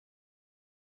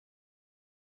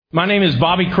My name is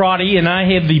Bobby Crotty, and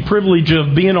I have the privilege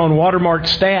of being on Watermark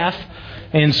staff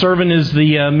and serving as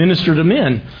the minister to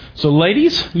men. So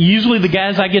ladies, usually the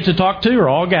guys I get to talk to are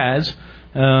all guys.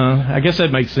 I guess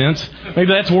that makes sense. Maybe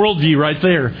that's worldview right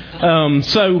there.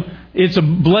 So it's a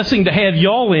blessing to have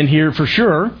y'all in here for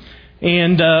sure.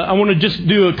 And I want to just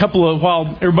do a couple of,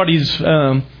 while everybody's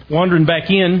wandering back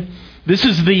in, this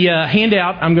is the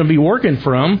handout I'm going to be working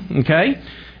from, okay?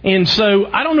 And so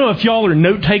I don't know if y'all are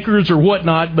note takers or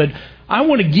whatnot, but I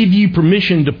want to give you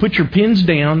permission to put your pens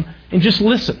down and just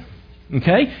listen,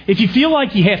 okay? If you feel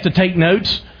like you have to take notes,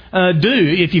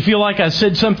 do. If you feel like I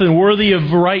said something worthy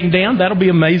of writing down, that'll be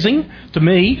amazing to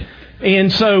me.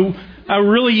 And so I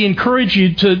really encourage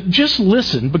you to just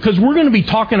listen, because we're going to be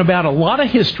talking about a lot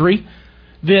of history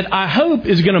that I hope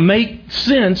is going to make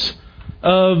sense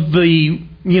of the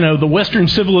Western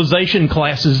civilization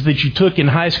classes that you took in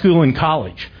high school and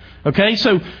college. Okay,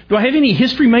 so do I have any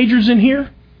history majors in here?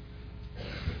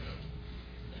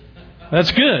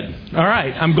 That's good. All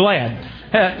right, I'm glad.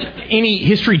 Any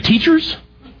history teachers?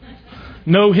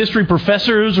 No history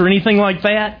professors or anything like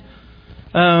that?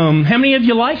 How many of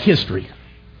you like history?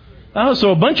 Oh, so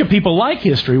a bunch of people like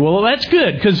history. Well, that's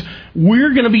good, because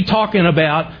we're going to be talking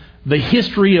about the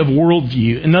history of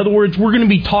worldview. In other words, we're going to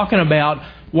be talking about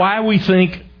why we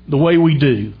think the way we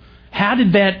do. How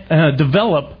did that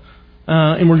develop?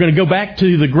 And we're going to go back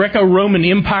to the Greco-Roman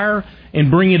Empire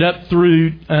and bring it up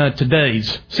through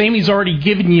today's. Sammy's already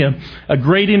given you a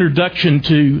great introduction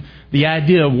to the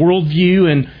idea of worldview,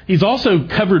 and he's also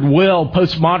covered well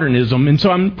postmodernism. And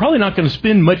so I'm probably not going to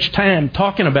spend much time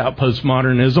talking about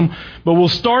postmodernism, but we'll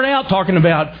start out talking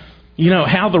about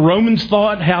how the Romans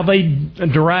thought, how they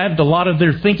derived a lot of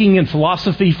their thinking and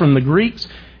philosophy from the Greeks,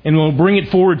 and we'll bring it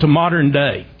forward to modern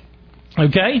day.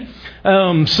 Okay?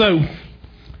 So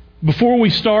before we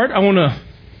start, I want to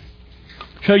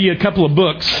show you a couple of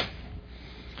books.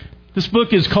 This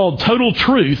book is called Total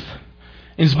Truth.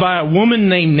 It's by a woman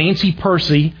named Nancy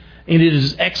Pearcey, and it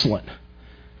is excellent.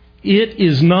 It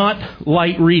is not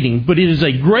light reading, but it is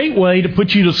a great way to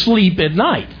put you to sleep at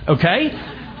night. Okay?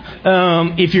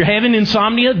 If you're having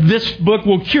insomnia, this book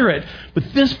will cure it.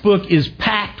 But this book is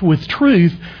packed with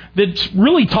truth that's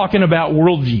really talking about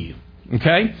worldview.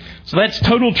 Okay? So that's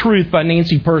Total Truth by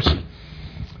Nancy Pearcey.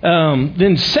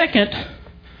 Then second,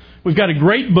 we've got a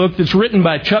great book that's written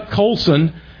by Chuck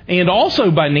Colson and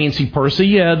also by Nancy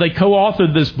Pearcey. They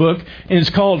co-authored this book, and it's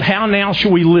called How Now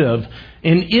Shall We Live?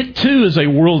 And it too is a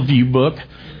worldview book.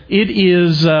 It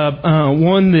is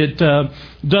one that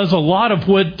does a lot of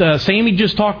what Sammy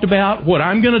just talked about, what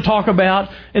I'm going to talk about,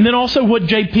 and then also what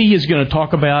JP is going to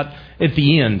talk about at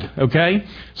the end. Okay?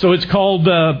 So it's called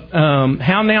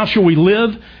How Now Shall We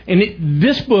Live? And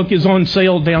this book is on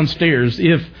sale downstairs.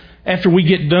 If after we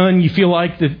get done you feel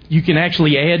like that you can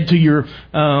actually add to your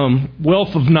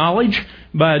wealth of knowledge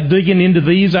by digging into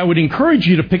these, I would encourage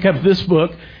you to pick up this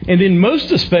book. And then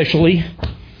most especially,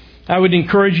 I would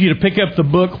encourage you to pick up the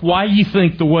book, Why You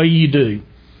Think the Way You Do.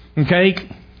 Okay?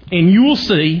 And you will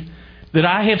see that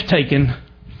I have taken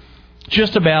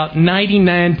just about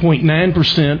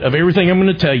 99.9% of everything I'm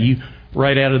going to tell you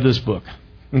right out of this book.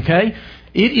 Okay?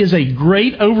 It is a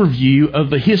great overview of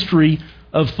the history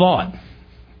of thought.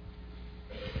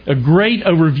 A great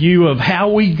overview of how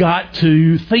we got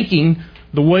to thinking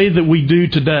the way that we do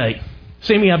today.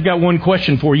 Sammy, I've got one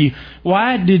question for you.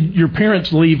 Why did your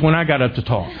parents leave when I got up to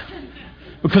talk?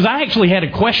 Because I actually had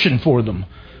a question for them.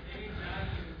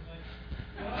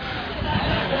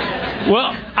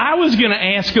 Well, I was going to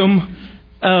ask them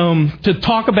to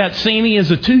talk about Sammy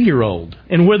as a 2-year-old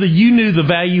and whether you knew the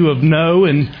value of no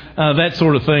and that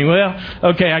sort of thing. Well,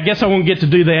 okay, I guess I won't get to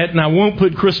do that, and I won't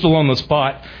put Crystal on the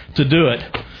spot to do it.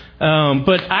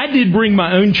 But I did bring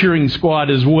my own cheering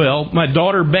squad as well. My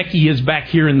daughter Becky is back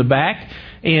here in the back,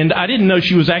 and I didn't know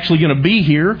she was actually going to be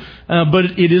here, but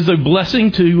it is a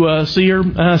blessing to see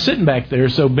her sitting back there.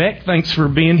 So, Beck, thanks for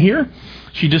being here.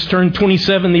 She just turned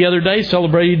 27 the other day,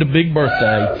 celebrated a big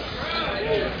birthday.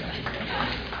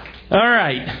 All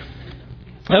right.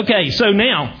 Okay, so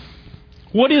now,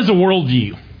 what is a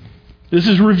worldview? This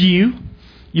is review.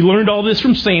 You learned all this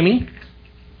from Sammy.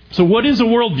 So what is a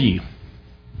worldview?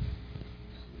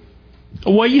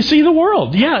 A way you see the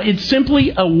world. Yeah, it's simply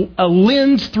a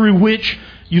lens through which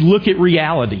you look at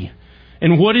reality.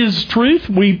 And what is truth?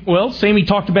 Sammy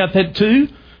talked about that too.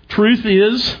 Truth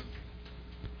is,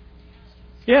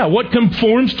 what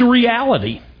conforms to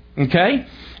reality. Okay?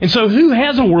 And so who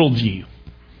has a worldview?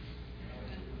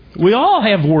 We all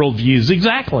have worldviews,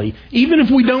 exactly. Even if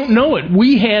we don't know it,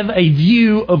 we have a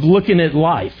view of looking at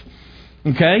life.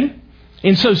 Okay?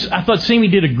 And so I thought Sammy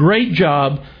did a great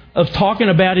job of talking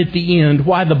about at the end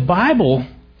why the Bible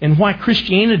and why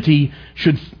Christianity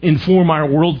should inform our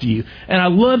worldview. And I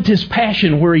loved his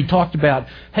passion where he talked about,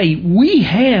 hey, we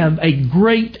have a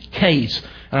great case.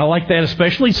 And I like that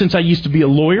especially since I used to be a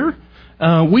lawyer.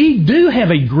 We do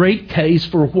have a great case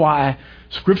for why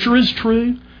Scripture is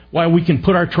true, why we can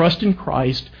put our trust in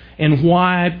Christ, and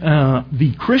why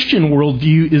the Christian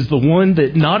worldview is the one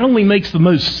that not only makes the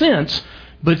most sense,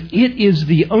 but it is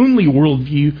the only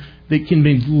worldview that can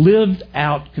be lived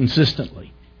out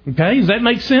consistently. Okay, does that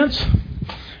make sense?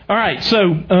 All right, so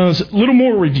a little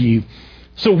more review.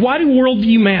 So why do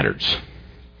worldview matters?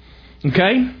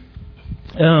 Okay,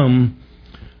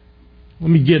 let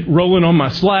me get rolling on my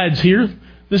slides here.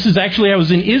 This is actually, I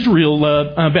was in Israel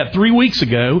about 3 weeks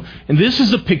ago, and this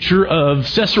is a picture of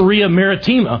Caesarea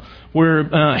Maritima,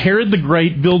 where Herod the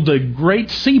Great built a great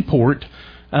seaport.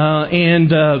 And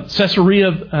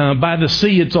Caesarea by the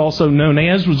sea, it's also known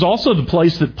as, was also the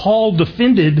place that Paul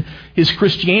defended his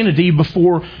Christianity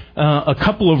before a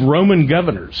couple of Roman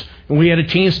governors. And we had a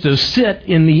chance to sit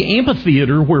in the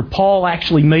amphitheater where Paul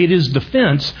actually made his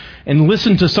defense and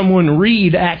listen to someone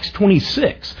read Acts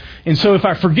 26. And so if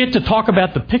I forget to talk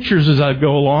about the pictures as I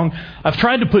go along, I've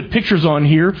tried to put pictures on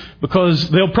here because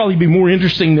they'll probably be more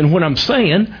interesting than what I'm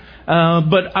saying.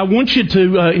 But I want you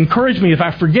to encourage me. If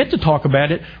I forget to talk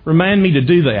about it, remind me to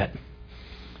do that.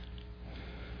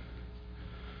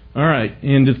 All right.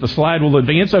 And if the slide will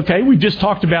advance. Okay, we just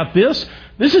talked about this.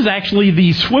 This is actually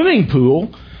the swimming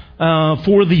pool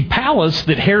for the palace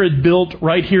that Herod built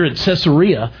right here at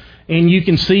Caesarea. And you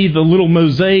can see the little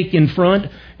mosaic in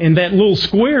front. And that little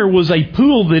square was a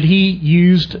pool that he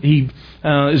used. He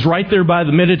is right there by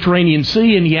the Mediterranean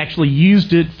Sea, and he actually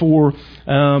used it for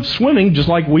swimming just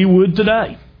like we would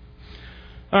today.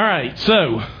 All right,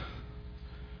 so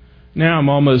now I'm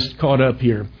almost caught up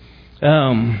here.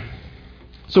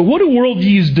 So what do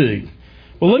worldviews do?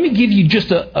 Well, let me give you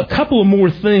just a couple of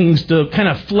more things to kind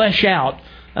of flesh out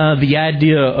the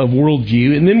idea of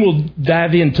worldview, and then we'll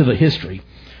dive into the history.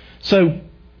 So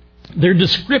they're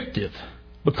descriptive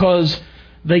because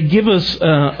they give us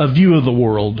a view of the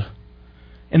world.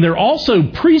 And they're also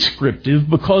prescriptive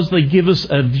because they give us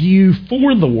a view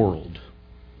for the world.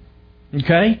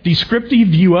 Okay? Descriptive,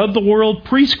 view of the world.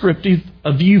 Prescriptive,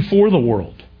 a view for the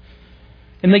world.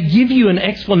 And they give you an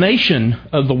explanation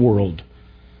of the world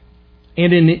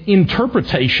and an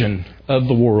interpretation of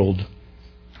the world.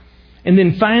 And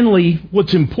then finally,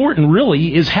 what's important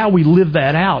really is how we live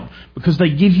that out, because they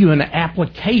give you an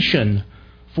application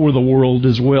for the world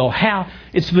as well. How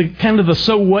it's the kind of the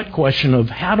so what question of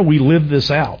how do we live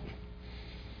this out?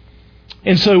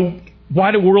 And so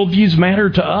why do worldviews matter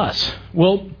to us?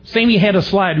 Well, Sammy had a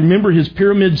slide. Remember his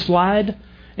pyramid slide?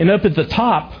 And up at the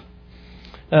top,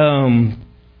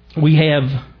 we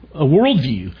have a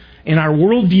worldview. And our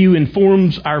worldview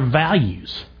informs our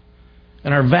values.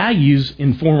 And our values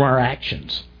inform our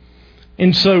actions.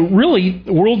 And so really,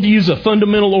 worldview is a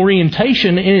fundamental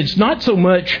orientation, and it's not so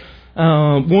much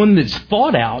one that's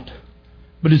thought out,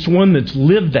 but it's one that's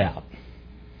lived out.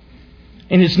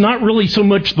 And it's not really so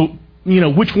much the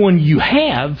which one you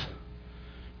have,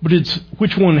 but it's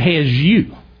which one has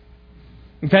you.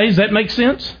 Okay, does that make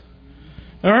sense?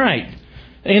 All right.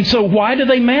 And so why do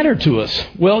they matter to us?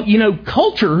 Well,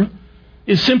 culture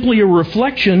is simply a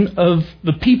reflection of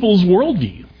the people's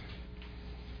worldview.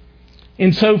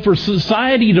 And so for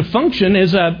society to function,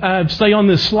 as I say on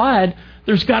this slide,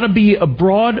 there's got to be a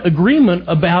broad agreement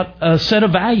about a set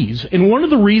of values. And one of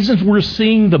the reasons we're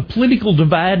seeing the political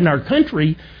divide in our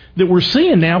country that we're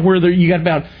seeing now, where you got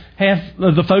about half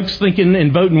of the folks thinking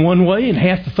and voting one way and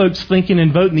half the folks thinking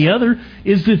and voting the other,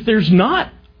 is that there's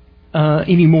not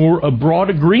anymore a broad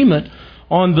agreement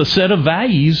on the set of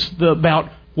values about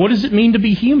what does it mean to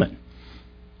be human.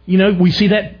 We see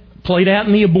that played out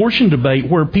in the abortion debate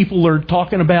where people are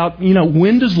talking about,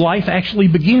 when does life actually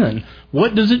begin?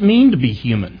 What does it mean to be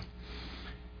human?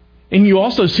 And you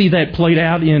also see that played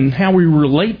out in how we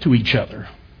relate to each other.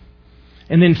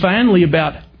 And then finally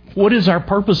about what is our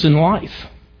purpose in life?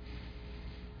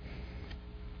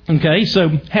 Okay, so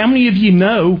how many of you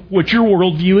know what your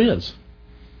worldview is?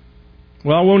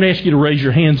 Well, I won't ask you to raise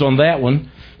your hands on that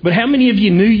one, but how many of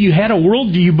you knew you had a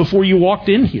worldview before you walked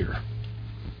in here?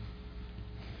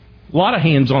 A lot of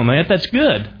hands on that. That's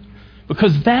good.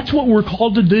 Because that's what we're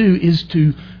called to do, is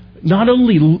to not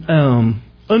only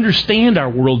understand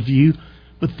our worldview,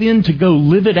 but then to go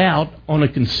live it out on a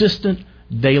consistent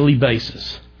daily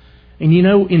basis. And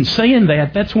in saying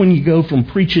that, that's when you go from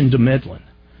preaching to meddling.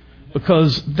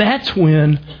 Because that's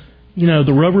when,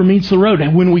 the rubber meets the road.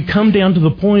 And when we come down to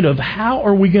the point of how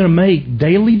are we going to make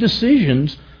daily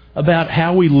decisions about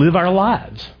how we live our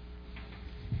lives.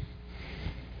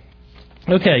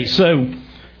 Okay, so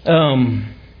The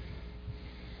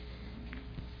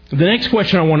next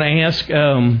question I want to ask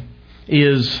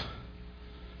is,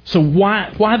 so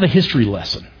why the history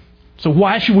lesson? So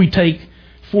why should we take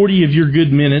 40 of your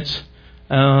good minutes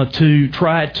to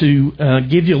try to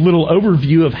give you a little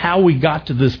overview of how we got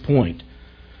to this point?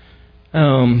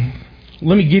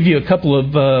 Let me give you a couple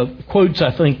of quotes,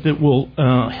 I think, that will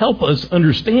help us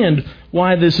understand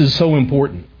why this is so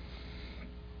important.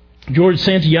 George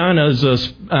Santayana is a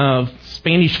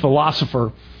Spanish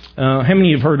philosopher. How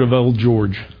many have heard of old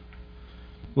George?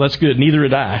 Well, that's good. Neither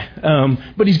had I.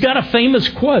 But he's got a famous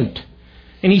quote.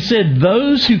 And he said,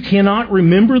 "Those who cannot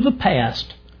remember the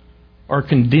past are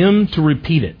condemned to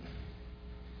repeat it."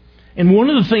 And one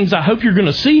of the things I hope you're going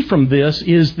to see from this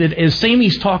is that as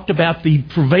Sammy's talked about the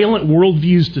prevalent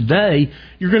worldviews today,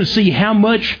 you're going to see how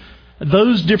much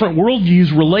those different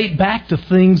worldviews relate back to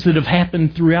things that have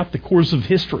happened throughout the course of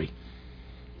history.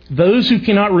 Those who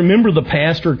cannot remember the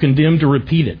past are condemned to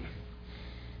repeat it.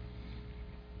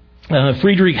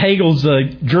 Friedrich Hegel's a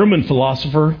German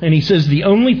philosopher, and he says the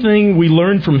only thing we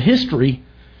learn from history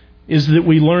is that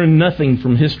we learn nothing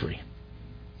from history.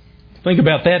 Think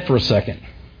about that for a second.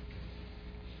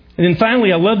 And then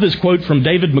finally, I love this quote from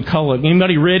David McCulloch.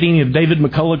 Anybody read any of David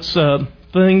McCulloch's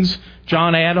things?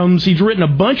 John Adams. He's written a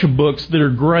bunch of books that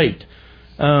are great.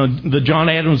 The John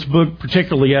Adams book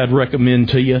particularly I'd recommend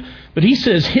to you. But he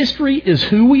says history is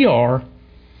who we are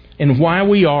and why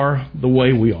we are the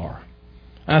way we are.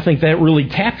 I think that really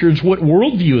captures what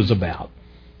worldview is about.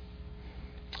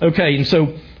 Okay, and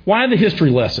so why the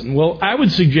history lesson? Well, I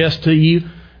would suggest to you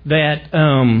that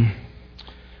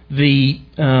the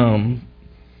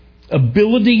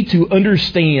ability to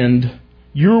understand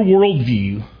your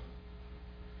worldview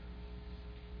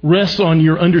rests on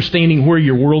your understanding where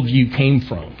your worldview came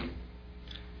from.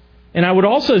 And I would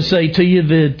also say to you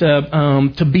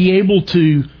that to be able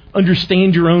to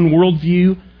understand your own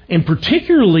worldview, and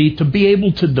particularly to be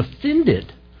able to defend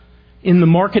it in the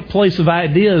marketplace of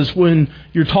ideas when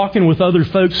you're talking with other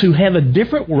folks who have a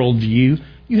different worldview,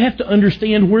 you have to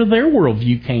understand where their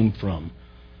worldview came from.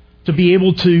 To be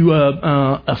able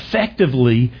to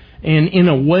effectively and in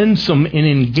a winsome and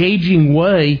engaging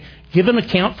way give an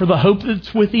account for the hope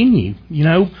that's within you. You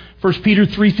know, 1 Peter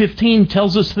 3:15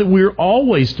 tells us that we're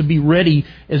always to be ready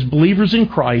as believers in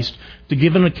Christ to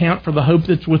give an account for the hope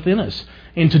that's within us,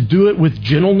 and to do it with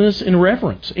gentleness and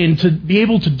reverence. And to be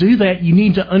able to do that, you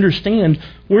need to understand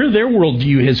where their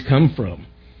worldview has come from.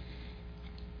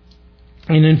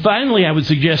 And then finally, I would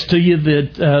suggest to you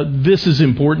that this is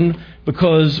important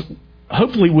because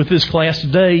hopefully with this class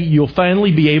today, you'll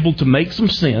finally be able to make some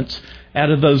sense out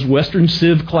of those Western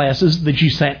Civ classes that you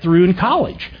sat through in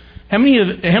college. How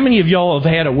many of y'all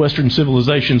have had a Western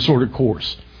civilization sort of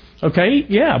course? Okay,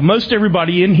 yeah, most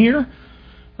everybody in here.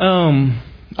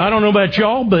 I don't know about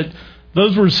y'all, but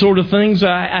those were sort of things.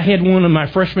 I had one in my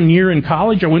freshman year in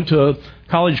college. I went to a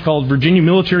college called Virginia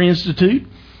Military Institute.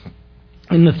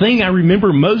 And the thing I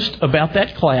remember most about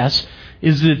that class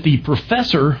is that the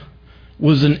professor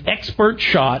was an expert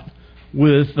shot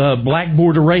with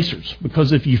blackboard erasers.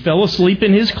 Because if you fell asleep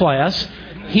in his class,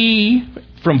 he,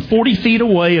 from 40 feet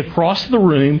away across the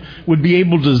room, would be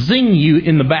able to zing you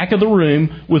in the back of the room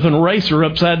with an eraser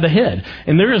upside the head.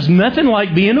 And there is nothing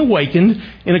like being awakened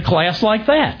in a class like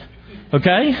that.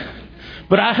 Okay?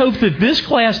 But I hope that this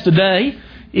class today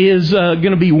is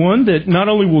going to be one that not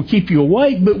only will keep you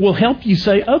awake, but will help you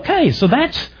say, okay, so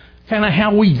that's kind of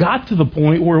how we got to the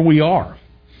point where we are.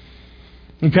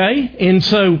 Okay? And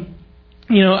so,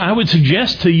 you know, I would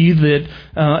suggest to you that,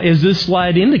 as this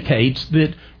slide indicates,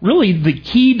 that really the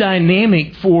key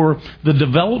dynamic for the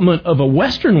development of a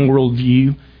Western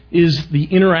worldview is the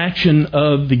interaction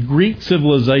of the Greek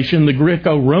civilization, the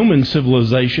Greco-Roman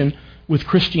civilization, with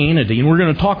Christianity. And we're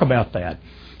going to talk about that.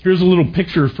 Here's a little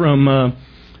picture from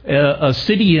a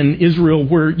city in Israel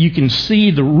where you can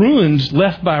see the ruins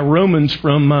left by Romans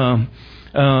from,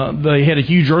 they had a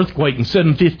huge earthquake in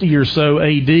 750 or so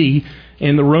A.D.,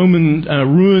 and the Roman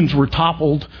ruins were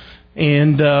toppled.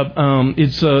 And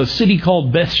it's a city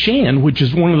called Bethshan, which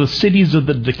is one of the cities of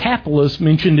the Decapolis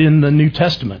mentioned in the New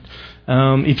Testament.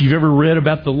 If you've ever read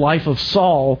about the life of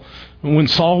Saul, when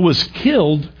Saul was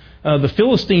killed, the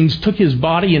Philistines took his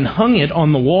body and hung it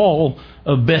on the wall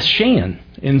of Bethshan.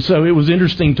 And so it was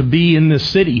interesting to be in this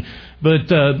city. But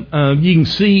you can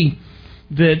see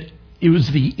that it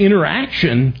was the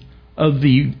interaction of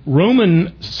the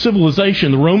Roman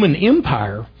civilization, the Roman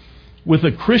Empire, with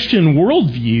a Christian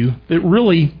worldview that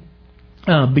really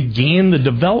began the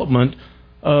development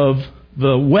of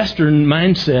the Western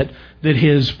mindset that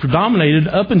has predominated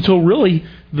up until really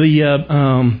the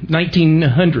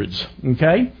 1900s.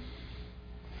 Okay?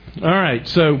 All right,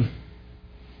 so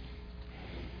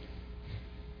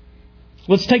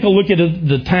let's take a look at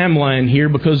the timeline here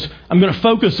because I'm going to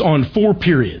focus on 4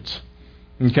 periods.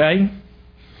 Okay?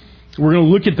 We're going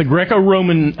to look at the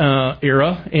Greco-Roman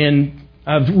era, and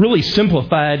I've really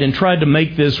simplified and tried to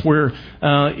make this where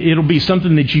it'll be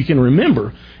something that you can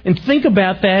remember. And think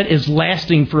about that as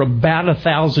lasting for about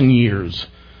 1,000 years.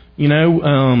 You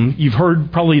know, you've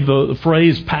heard probably the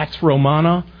phrase Pax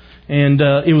Romana, and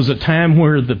it was a time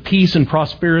where the peace and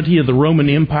prosperity of the Roman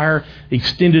Empire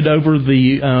extended over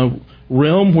the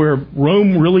realm where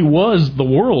Rome really was the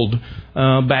world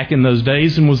back in those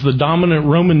days and was the dominant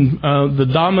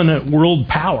world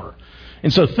power.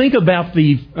 And so think about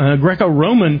the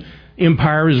Greco-Roman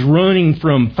Empire is running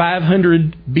from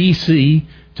 500 BC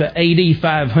to AD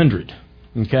 500.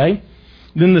 Okay?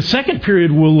 Then the second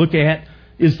period we'll look at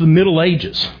is the Middle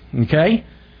Ages. Okay?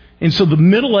 And so the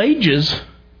Middle Ages,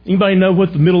 anybody know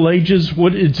what the Middle Ages,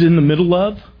 what it's in the middle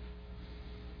of?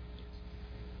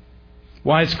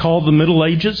 Why it's called the Middle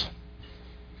Ages?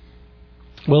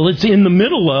 Well, it's in the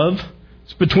middle of,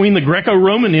 it's between the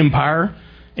Greco-Roman Empire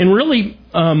and really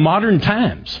modern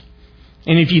times.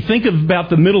 And if you think about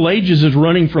the Middle Ages as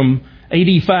running from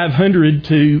AD 500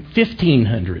 to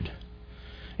 1500,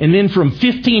 and then from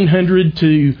 1500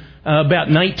 to about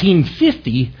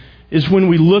 1950 is when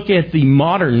we look at the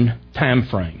modern time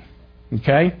frame.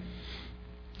 Okay?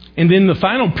 And then the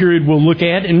final period we'll look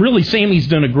at, and really Sammy's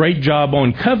done a great job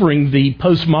on covering the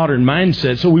postmodern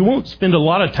mindset, so we won't spend a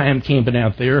lot of time camping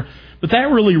out there, but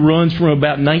that really runs from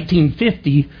about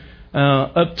 1950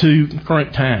 up to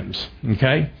current times.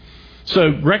 Okay?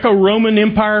 So Greco-Roman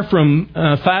Empire from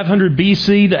 500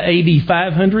 BC to AD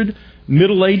 500,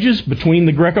 Middle Ages between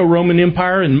the Greco-Roman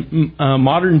Empire and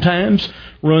modern times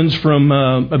runs from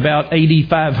about AD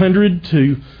 500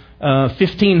 to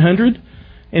 1500.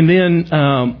 And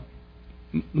then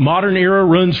modern era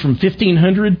runs from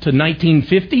 1500 to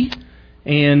 1950.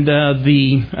 And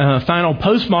the final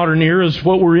postmodern era is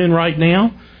what we're in right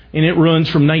now. And it runs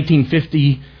from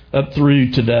 1950 up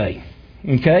through today.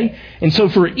 Okay? And so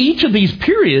for each of these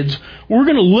periods, we're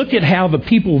going to look at how the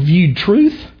people viewed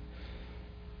truth.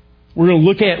 We're going to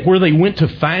look at where they went to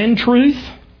find truth.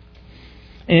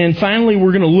 And finally,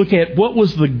 we're going to look at what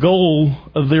was the goal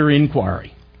of their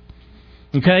inquiry.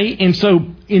 Okay? And so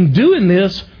in doing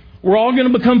this, we're all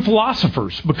going to become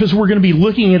philosophers because we're going to be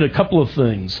looking at a couple of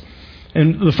things.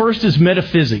 And the first is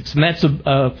metaphysics. And that's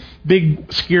a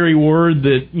big, scary word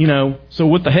that, so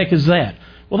what the heck is that?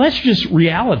 Well, that's just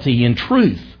reality and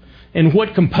truth and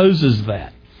what composes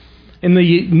that. And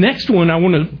the next one I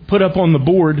want to put up on the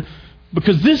board,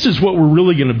 because this is what we're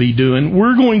really going to be doing.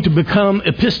 We're going to become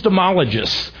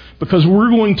epistemologists because we're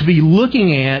going to be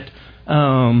looking at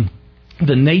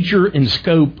the nature and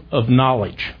scope of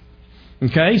knowledge.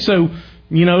 Okay, so,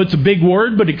 it's a big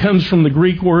word, but it comes from the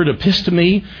Greek word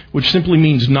episteme, which simply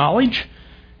means knowledge.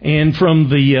 And from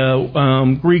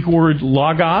the Greek word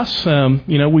logos,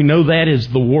 we know that is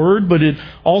the word, but it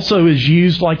also is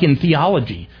used like in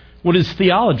theology. What is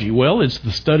theology? Well, it's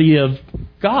the study of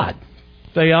God.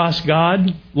 Theos,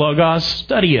 God, logos,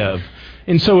 study of.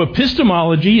 And so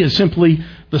epistemology is simply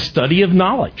the study of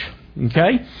knowledge.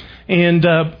 Okay? And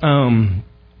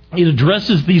it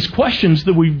addresses these questions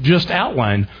that we've just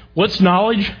outlined. What's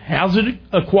knowledge? How's it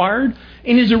acquired?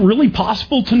 And is it really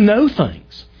possible to know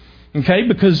things? Okay?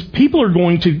 Because people are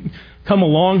going to come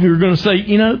along who are going to say,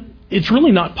 it's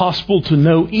really not possible to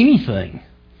know anything.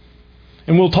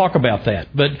 And we'll talk about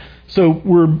that. But so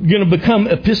we're going to become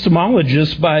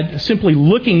epistemologists by simply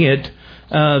looking at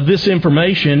this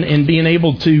information and being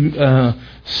able to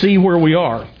see where we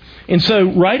are. And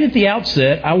so right at the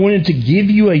outset, I wanted to give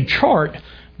you a chart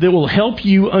that will help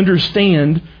you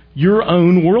understand your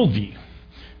own worldview.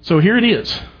 So here it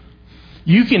is.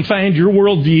 You can find your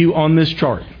worldview on this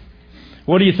chart.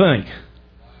 What do you think?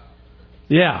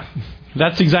 Yeah,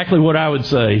 that's exactly what I would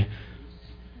say.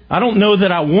 I don't know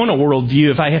that I want a worldview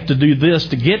if I have to do this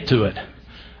to get to it.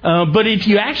 But if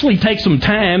you actually take some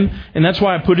time, and that's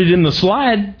why I put it in the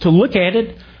slide, to look at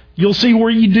it, you'll see where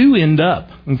you do end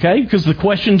up. Okay? Because the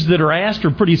questions that are asked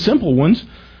are pretty simple ones.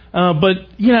 But,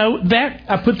 that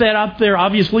I put that out there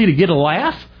obviously to get a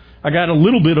laugh. I got a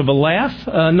little bit of a laugh,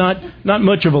 not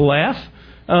much of a laugh.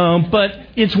 But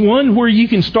it's one where you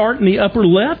can start in the upper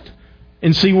left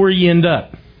and see where you end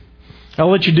up.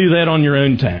 I'll let you do that on your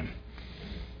own time.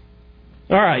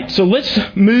 All right, so let's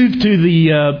move to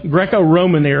the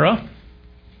Greco-Roman era.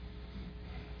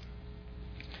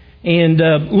 And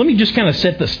let me just kind of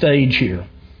set the stage here.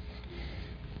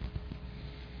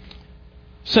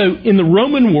 So in the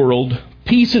Roman world,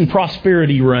 peace and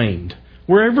prosperity reigned.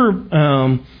 Wherever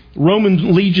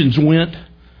Roman legions went,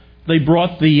 They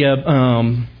brought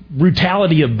the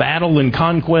brutality of battle and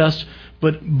conquest,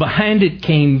 but behind it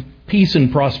came peace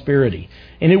and prosperity.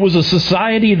 And it was a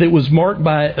society that was marked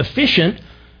by efficient,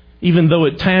 even though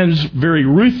at times very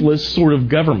ruthless, sort of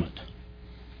government.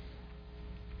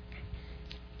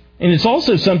 And it's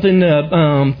also something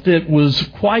that was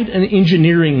quite an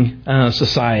engineering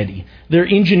society. Their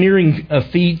engineering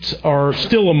feats are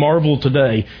still a marvel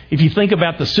today. If you think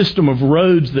about the system of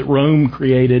roads that Rome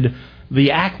created,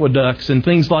 the aqueducts and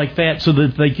things like that, so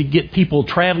that they could get people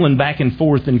traveling back and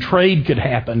forth and trade could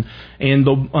happen, and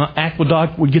the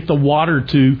aqueduct would get the water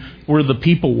to where the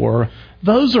people were.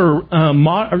 Those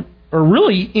are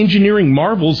really engineering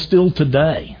marvels still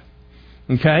today.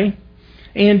 Okay?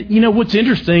 And you know what's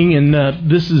interesting, and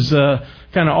this is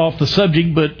kind of off the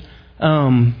subject, but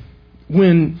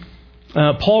when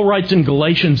Paul writes in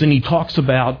Galatians and he talks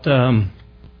about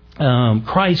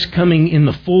Christ coming in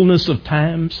the fullness of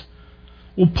times,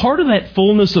 well, part of that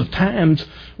fullness of times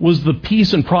was the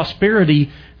peace and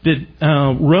prosperity that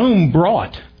Rome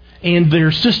brought. And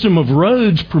their system of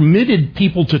roads permitted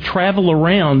people to travel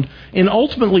around. And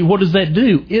ultimately, what does that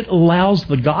do? It allows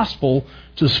the gospel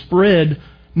to spread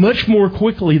much more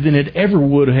quickly than it ever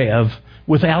would have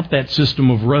without that system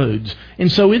of roads.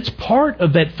 And so it's part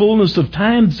of that fullness of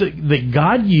times that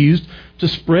God used to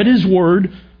spread His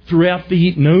word throughout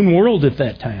the known world at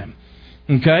that time.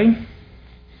 Okay?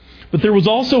 But there was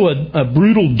also a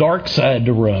brutal dark side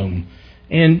to Rome.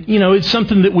 And, you know, it's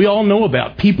something that we all know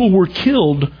about. People were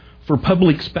killed for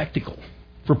public spectacle,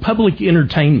 for public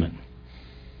entertainment.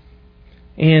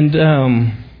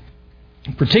 And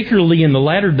particularly in the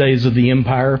latter days of the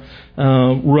empire,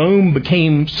 Rome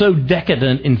became so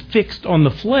decadent and fixed on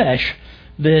the flesh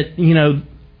that, you know,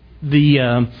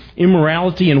 the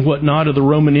immorality and whatnot of the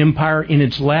Roman Empire in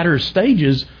its latter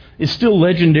stages is still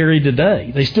legendary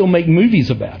today. They still make movies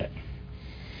about it.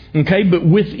 Okay, but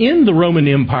within the Roman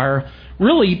Empire,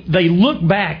 really, they look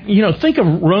back, you know, think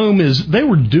of Rome as they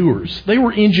were doers, they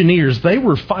were engineers, they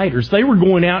were fighters, they were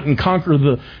going out and conquer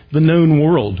the known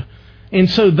world. And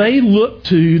so they looked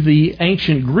to the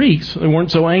ancient Greeks. They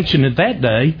weren't so ancient at that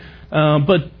day,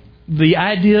 but the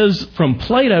ideas from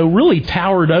Plato really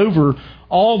towered over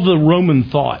all the Roman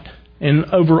thought and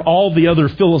over all the other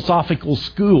philosophical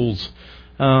schools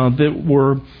that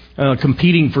were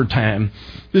competing for time.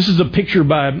 This is a picture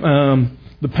by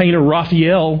the painter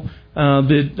Raphael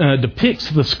that depicts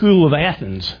the school of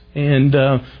Athens. And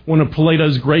one of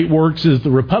Plato's great works is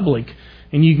The Republic.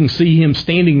 And you can see him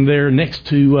standing there next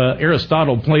to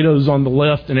Aristotle. Plato's on the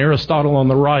left and Aristotle on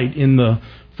the right in the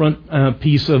front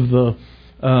piece of the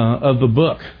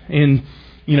book. And,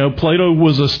 you know, Plato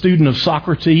was a student of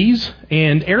Socrates,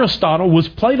 and Aristotle was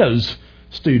Plato's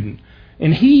student.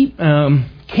 And he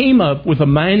came up with a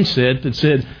mindset that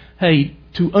said, hey,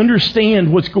 to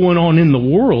understand what's going on in the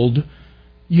world,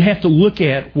 you have to look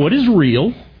at what is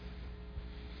real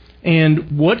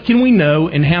and what can we know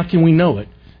and how can we know it.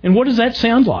 And what does that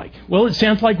sound like? Well, it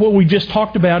sounds like what we just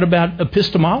talked about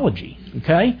epistemology,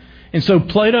 okay? And so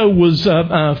Plato was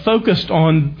focused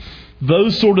on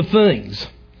those sort of things.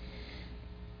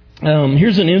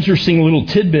 Here's an interesting little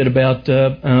tidbit about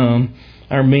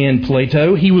our man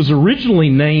Plato. He was originally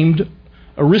named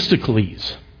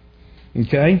Aristocles,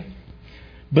 okay?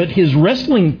 But his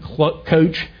wrestling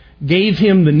coach gave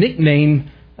him the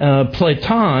nickname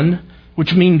Platon,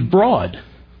 which means broad,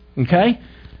 okay?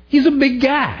 He's a big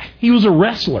guy. He was a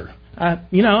wrestler.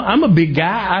 I'm a big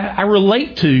guy. I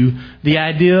relate to the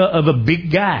idea of a big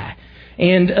guy.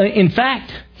 And in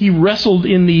fact, he wrestled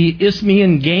in the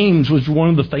Isthmian Games, which was one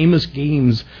of the famous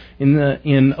games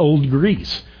in old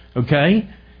Greece. Okay?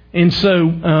 And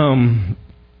so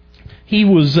he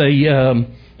was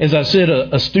as I said,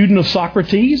 a student of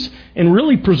Socrates, and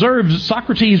really preserved.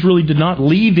 Socrates really did not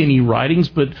leave any writings,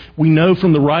 but we know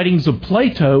from the writings of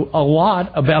Plato a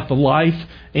lot about the life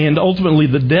and ultimately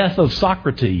the death of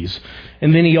Socrates.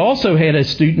 And then he also had a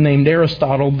student named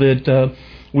Aristotle that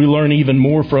we learn even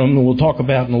more from, and we'll talk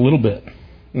about in a little bit.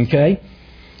 Okay?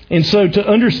 And so to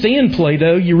understand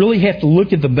Plato, you really have to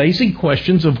look at the basic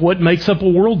questions of what makes up a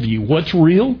worldview. What's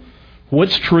real?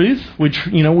 What's truth, which,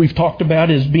 we've talked about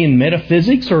as being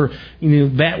metaphysics, or,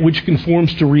 that which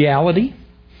conforms to reality.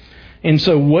 And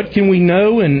so what can we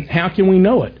know and how can we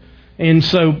know it? And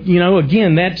so,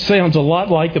 again, that sounds a lot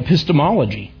like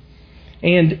epistemology.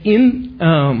 And in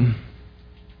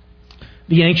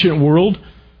the ancient world,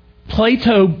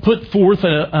 Plato put forth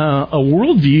a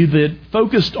worldview that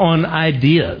focused on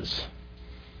ideas.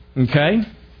 Okay?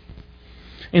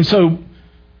 And so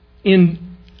in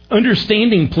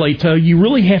understanding Plato, you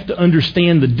really have to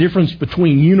understand the difference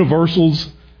between universals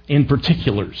and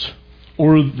particulars,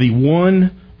 or the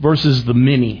one versus the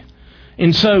many.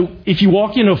 And so if you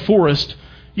walk in a forest,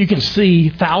 you can see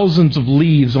thousands of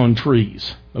leaves on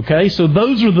trees. Okay? So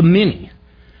those are the many.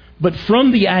 But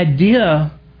from the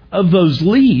idea of those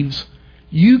leaves,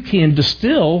 you can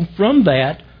distill from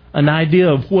that an idea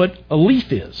of what a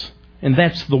leaf is. And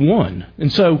that's the one.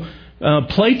 And so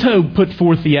Plato put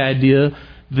forth the idea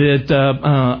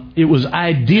that it was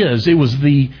ideas. It was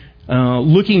the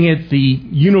looking at the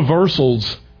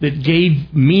universals that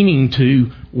gave meaning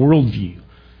to worldview.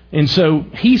 And so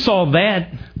he saw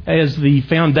that as the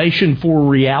foundation for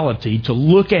reality, to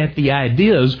look at the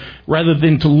ideas rather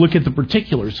than to look at the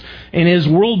particulars. And as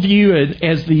worldview,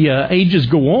 as the ages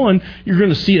go on, you're going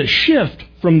to see a shift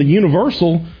from the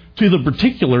universal to the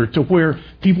particular, to where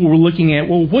people were looking at,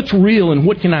 well, what's real and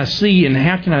what can I see and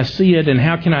how can I see it and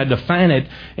how can I define it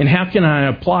and how can I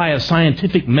apply a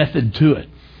scientific method to it?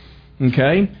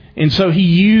 Okay? And so he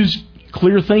used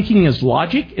clear thinking as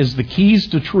logic, as the keys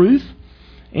to truth.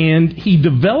 And he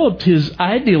developed his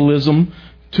idealism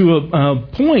to a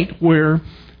point where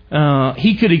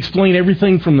he could explain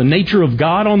everything from the nature of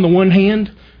God on the one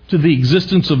hand to the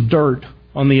existence of dirt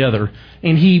on the other.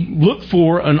 And he looked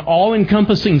for an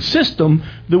all-encompassing system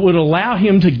that would allow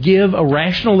him to give a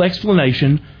rational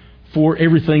explanation for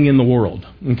everything in the world.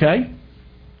 Okay?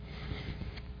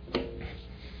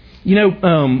 You know,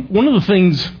 one of the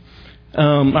things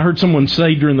I heard someone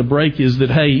say during the break is that,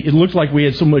 hey, it looked like we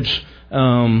had so much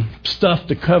stuff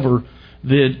to cover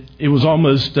that it was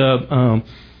almost,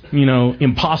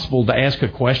 impossible to ask a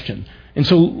question. And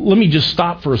so let me just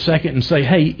stop for a second and say,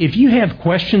 hey, if you have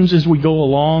questions as we go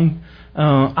along,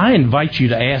 I invite you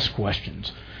to ask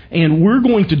questions. And we're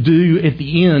going to do, at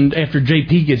the end, after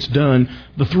JP gets done,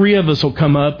 the three of us will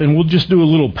come up and we'll just do a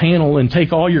little panel and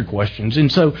take all your questions.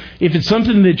 And so if it's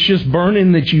something that's just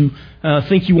burning that you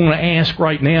think you want to ask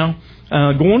right now,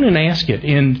 go on and ask it.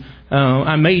 And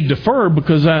I may defer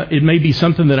because it may be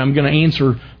something that I'm going to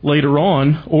answer later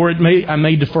on, or I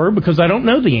may defer because I don't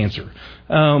know the answer.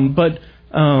 But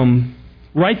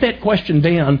write that question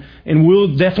down, and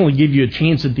we'll definitely give you a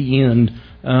chance at the end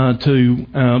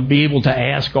to be able to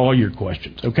ask all your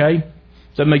questions. Okay?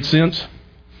 Does that make sense?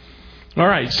 All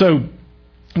right. So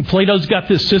Plato's got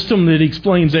this system that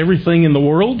explains everything in the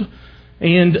world,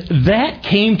 and that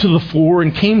came to the fore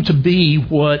and came to be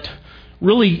what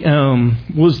really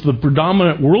was the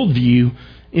predominant worldview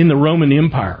in the Roman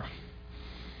Empire.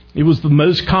 It was the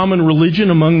most common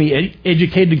religion among the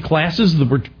educated classes,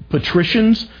 the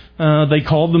patricians, they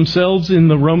called themselves in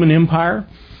the Roman Empire.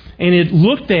 And it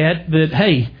looked at that,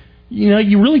 hey,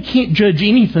 you really can't judge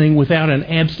anything without an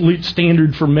absolute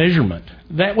standard for measurement.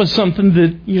 That was something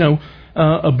that,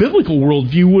 a biblical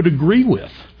worldview would agree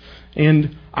with.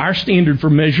 And our standard for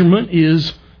measurement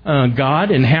is God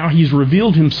and how He's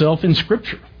revealed Himself in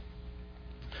Scripture.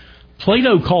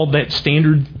 Plato called that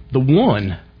standard the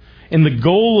One. And the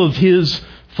goal of his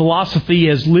philosophy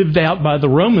as lived out by the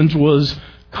Romans was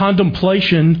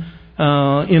contemplation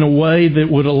in a way that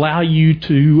would allow you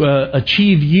to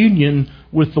achieve union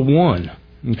with the One.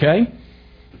 Okay?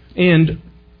 And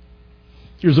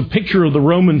here's a picture of the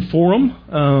Roman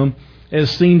Forum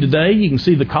as seen today. You can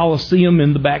see the Colosseum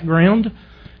in the background.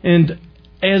 And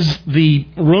as the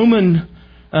Roman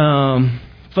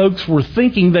folks were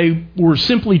thinking, they were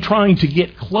simply trying to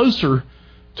get closer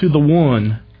to the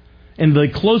One. And the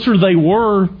closer they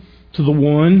were to the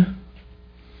One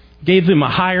gave them a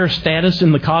higher status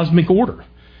in the cosmic order.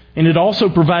 And it also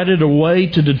provided a way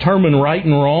to determine right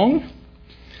and wrong.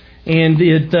 And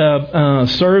it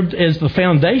served as the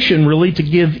foundation, really, to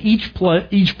give each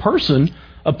person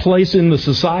a place in the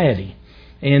society.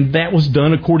 And that was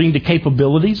done according to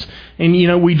capabilities.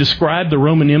 And, we describe the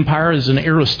Roman Empire as an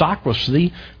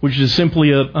aristocracy, which is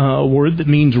simply a word that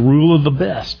means rule of the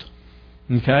best.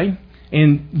 Okay?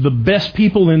 And the best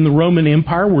people in the Roman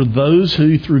Empire were those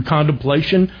who, through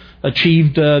contemplation,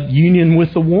 achieved union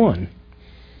with the One.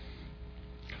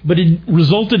 But it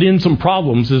resulted in some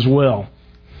problems as well.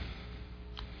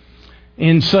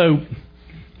 And so,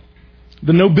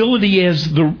 the nobility, as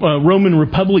the Roman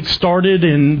Republic started,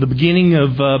 in the beginning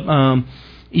of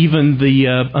even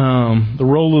the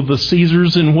role of the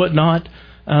Caesars and whatnot,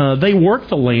 they worked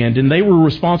the land and they were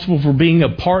responsible for being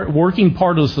working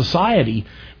part of society.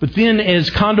 But then,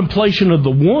 as contemplation of the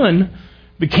One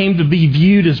became to be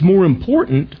viewed as more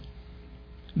important,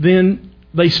 then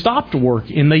they stopped work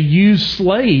and they used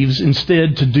slaves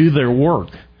instead to do their work.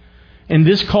 And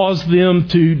this caused them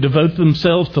to devote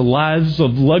themselves to lives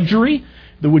of luxury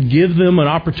that would give them an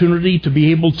opportunity to be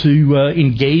able to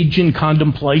engage in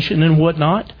contemplation and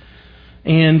whatnot.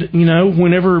 And,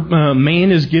 whenever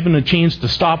man is given a chance to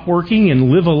stop working and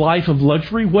live a life of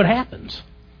luxury, what happens?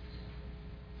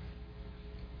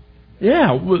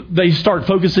 They start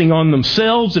focusing on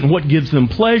themselves and what gives them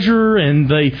pleasure, and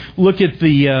they look at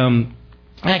the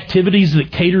activities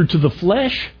that cater to the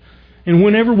flesh. And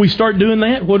whenever we start doing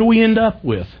that, what do we end up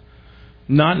with?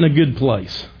 Not in a good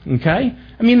place. Okay?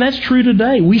 I mean, that's true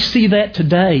today. We see that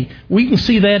today. We can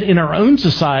see that in our own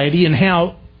society and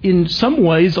how, in some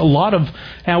ways, a lot of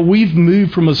how we've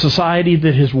moved from a society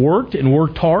that has worked and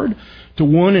worked hard to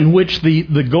one in which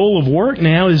the goal of work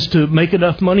now is to make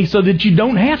enough money so that you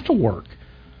don't have to work.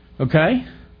 Okay?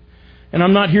 And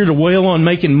I'm not here to wail on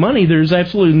making money. There's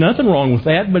absolutely nothing wrong with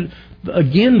that. But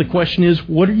again, the question is,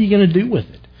 what are you going to do with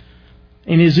it?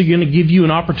 And is it going to give you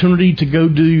an opportunity to go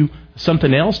do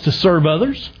something else, to serve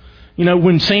others? You know,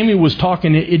 when Samuel was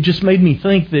talking, it just made me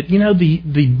think that, you know, the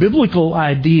biblical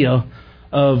idea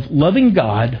of loving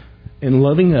God and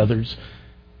loving others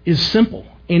is simple.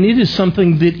 And it is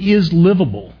something that is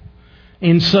livable.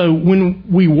 And so when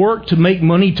we work to make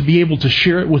money to be able to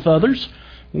share it with others,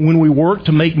 when we work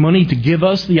to make money to give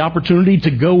us the opportunity to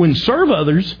go and serve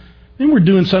others, then we're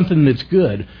doing something that's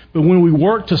good. But when we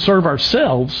work to serve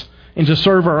ourselves and to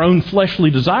serve our own fleshly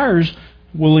desires,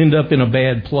 we'll end up in a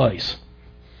bad place.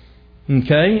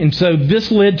 Okay? And so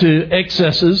this led to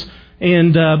excesses.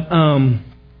 And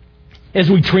as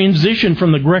we transition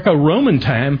from the Greco-Roman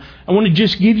time, I want to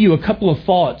just give you a couple of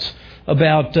thoughts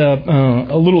about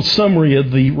a little summary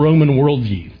of the Roman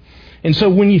worldview. And so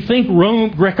when you think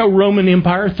Greco-Roman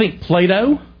Empire, think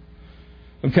Plato.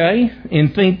 Okay?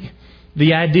 And think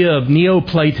the idea of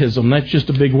Neoplatism. That's just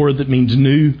a big word that means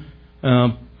new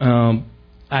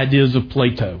ideas of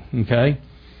Plato, okay?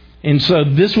 And so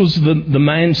this was the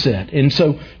mindset. And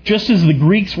so just as the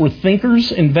Greeks were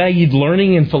thinkers and valued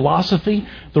learning and philosophy,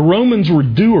 the Romans were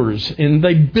doers, and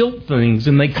they built things,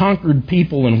 and they conquered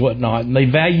people and whatnot, and they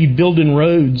valued building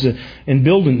roads and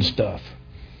building stuff.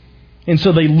 And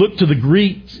so they looked to the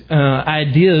Greek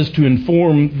ideas to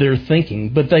inform their thinking,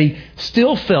 but they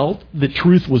still felt that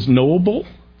truth was knowable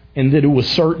and that it was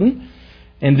certain,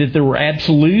 and that there were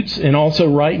absolutes and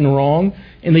also right and wrong.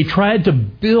 And they tried to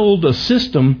build a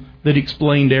system that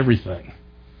explained everything.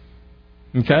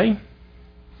 Okay?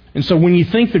 And so when you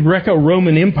think the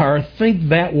Greco-Roman Empire, think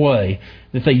that way.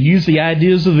 That they used the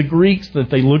ideas of the Greeks, that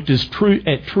they looked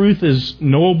at truth as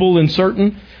knowable and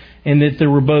certain, and that there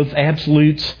were both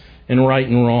absolutes and right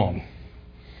and wrong.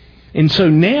 And so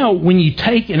now when you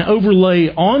take and overlay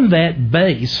on that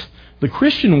base the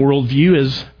Christian worldview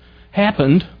has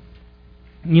happened,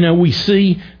 you know, we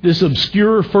see this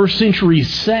obscure first century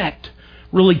sect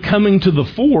really coming to the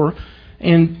fore.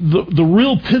 And the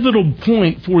real pivotal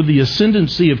point for the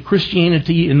ascendancy of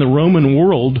Christianity in the Roman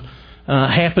world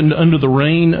happened under the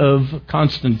reign of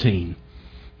Constantine.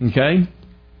 Okay?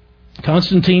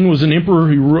 Constantine was an emperor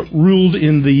who ruled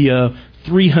in the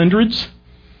 300s.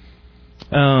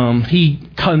 He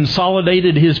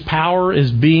consolidated his power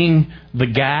as being the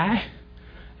guy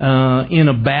in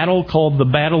a battle called the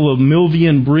Battle of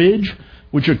Milvian Bridge,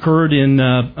 which occurred in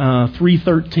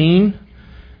 313.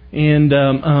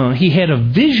 And he had a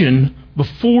vision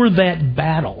before that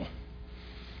battle.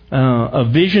 A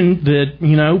vision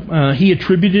that, he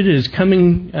attributed as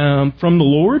coming from the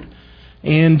Lord.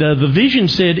 And the vision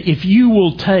said, if you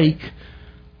will take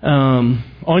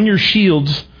on your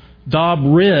shields, daub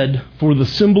red for the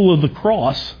symbol of the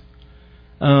cross,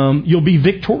 you'll be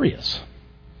victorious.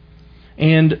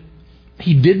 And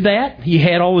he did that. He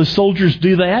had all his soldiers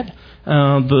do that.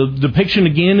 The depiction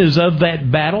again is of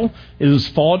that battle. It was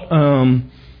fought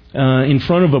in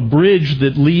front of a bridge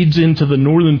that leads into the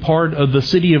northern part of the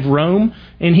city of Rome,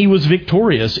 and he was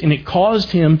victorious, and it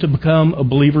caused him to become a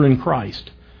believer in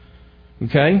Christ.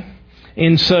 Okay?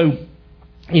 And so,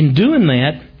 in doing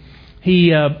that,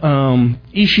 he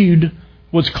issued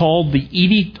what's called the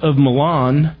Edict of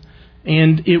Milan,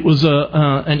 and it was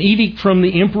an edict from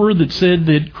the emperor that said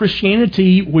that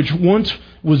Christianity, which once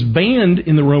was banned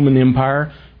in the Roman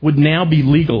Empire, would now be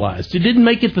legalized. It didn't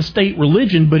make it the state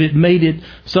religion, but it made it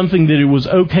something that it was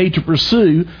okay to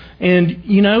pursue. And,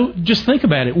 just think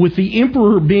about it. With the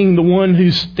emperor being the one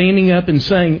who's standing up and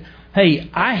saying, hey,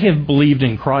 I have believed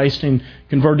in Christ and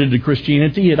converted to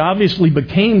Christianity, it obviously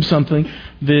became something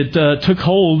that took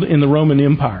hold in the Roman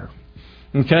Empire.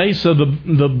 Okay, so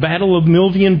the Battle of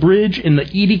Milvian Bridge and the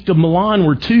Edict of Milan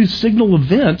were two signal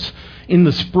events in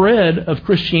the spread of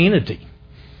Christianity.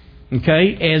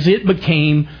 Okay, as it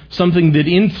became something that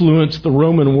influenced the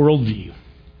Roman worldview.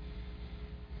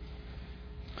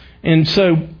 And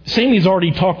so Sammy's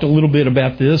already talked a little bit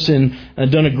about this and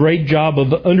done a great job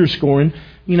of underscoring,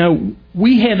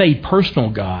 we have a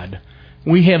personal God.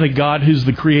 We have a God who's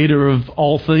the creator of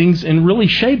all things and really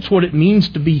shapes what it means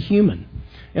to be human.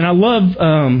 And I love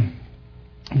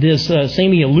this,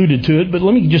 Sammy alluded to it, but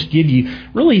let me just give you,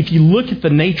 really, if you look at the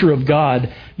nature of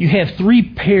God, you have three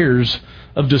pairs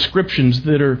of descriptions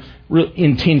that are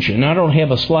in tension. I don't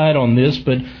have a slide on this,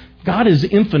 but God is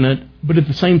infinite, but at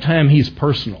the same time, He's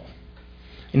personal.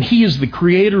 And He is the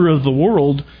creator of the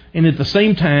world, and at the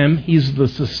same time, He's the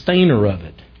sustainer of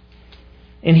it.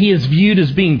 And He is viewed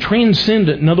as being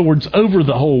transcendent, in other words, over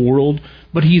the whole world,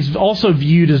 but He's also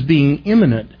viewed as being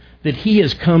immanent, that He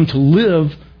has come to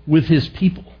live with His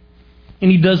people.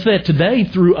 And He does that today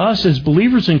through us as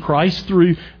believers in Christ,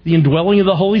 through the indwelling of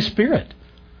the Holy Spirit.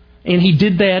 And He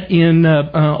did that in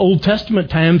Old Testament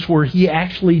times where He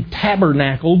actually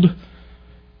tabernacled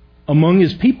among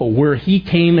His people, where He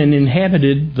came and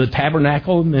inhabited the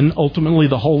tabernacle and then ultimately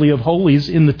the Holy of Holies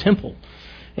in the temple.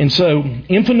 And so,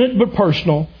 infinite but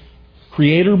personal,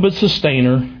 creator but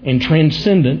sustainer, and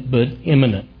transcendent but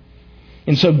immanent.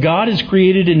 And so God is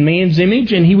created in man's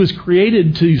image, and He was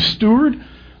created to steward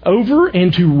over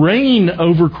and to reign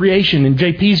over creation. And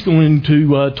JP is going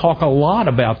to talk a lot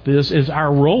about this as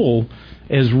our role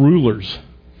as rulers.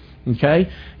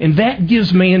 Okay? And that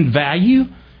gives man value.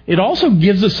 It also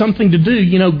gives us something to do.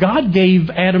 You know, God gave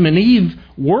Adam and Eve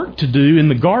work to do in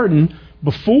the garden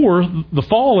before the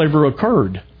fall ever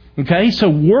occurred. Okay? So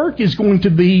work is going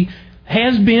to be,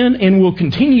 has been, and will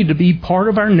continue to be part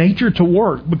of our nature to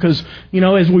work. Because, you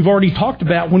know, as we've already talked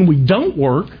about, when we don't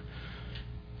work,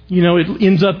 you know, it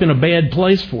ends up in a bad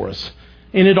place for us.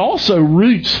 And it also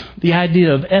roots the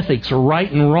idea of ethics or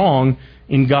right and wrong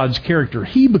in God's character.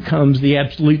 He becomes the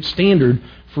absolute standard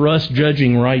for us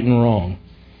judging right and wrong.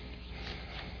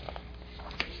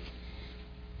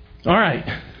 All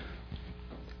right.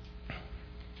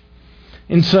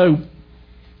 And so,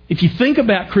 if you think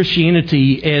about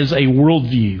Christianity as a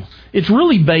worldview, it's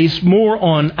really based more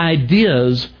on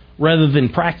ideas rather than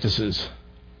practices.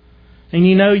 And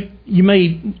you know, you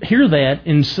may hear that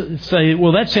and say,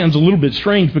 well, that sounds a little bit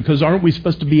strange because aren't we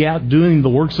supposed to be out doing the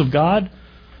works of God?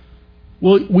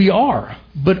 Well, we are,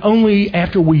 but only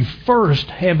after we first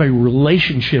have a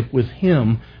relationship with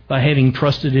Him by having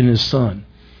trusted in His Son.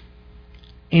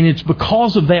 And it's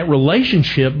because of that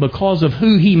relationship, because of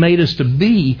who He made us to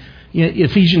be. You know,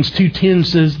 Ephesians 2:10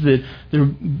 says that there are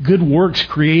good works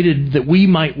created that we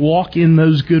might walk in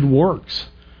those good works.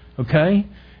 Okay?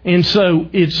 And so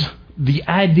it's the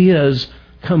ideas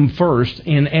come first,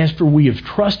 and after we have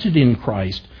trusted in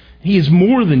Christ, He is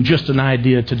more than just an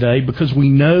idea today because we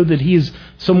know that He is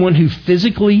someone who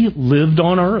physically lived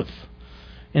on earth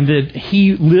and that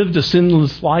He lived a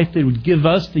sinless life that would give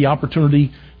us the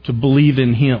opportunity to believe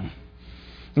in Him.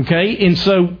 Okay? And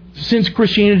so, since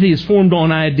Christianity is formed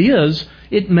on ideas,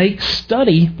 it makes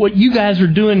study, what you guys are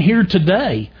doing here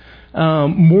today,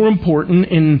 more important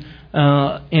and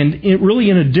it really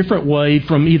in a different way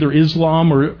from either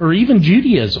Islam or even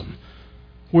Judaism,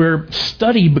 where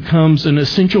study becomes an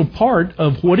essential part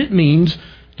of what it means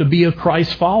to be a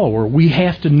Christ follower. We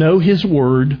have to know His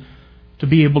Word to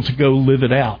be able to go live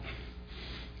it out.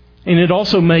 And it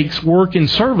also makes work and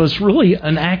service really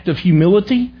an act of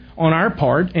humility on our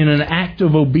part and an act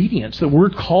of obedience, that we're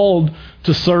called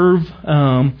to serve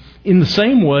in the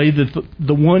same way that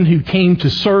the one who came to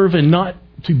serve and not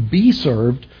to be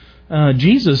served,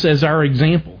 Jesus, as our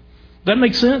example. Does that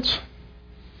make sense?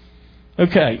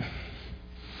 Okay.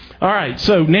 All right,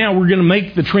 so now we're going to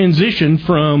make the transition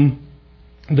from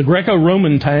the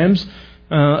Greco-Roman times.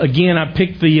 Again, I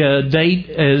picked the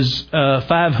date as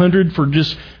 500 for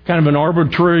just kind of an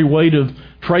arbitrary way to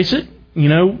trace it. You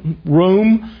know,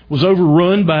 Rome was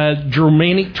overrun by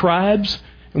Germanic tribes,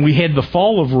 and we had the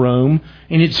fall of Rome,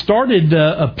 and it started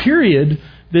a period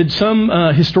that some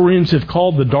historians have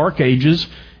called the Dark Ages.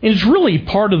 And it's really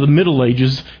part of the Middle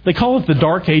Ages. They call it the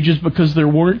Dark Ages because there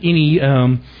weren't any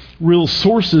real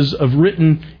sources of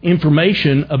written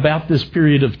information about this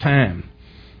period of time.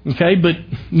 Okay, but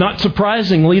not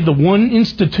surprisingly, the one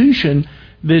institution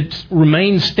that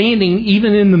remains standing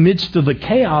even in the midst of the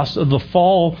chaos of the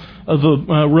fall of the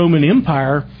Roman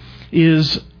Empire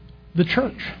is the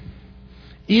church.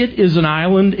 It is an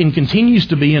island and continues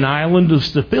to be an island of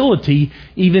stability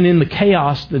even in the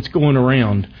chaos that's going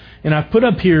around. And I put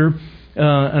up here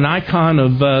an icon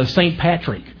of St.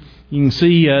 Patrick. You can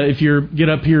see if you get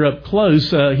up here up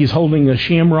close, he's holding a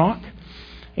shamrock.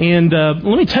 And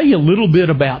let me tell you a little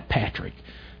bit about Patrick.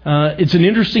 It's an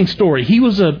interesting story. He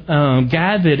was a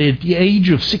guy that at the age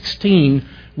of 16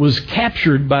 was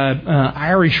captured by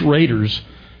Irish raiders.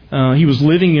 He was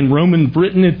living in Roman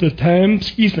Britain at the time.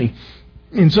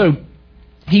 And so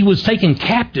he was taken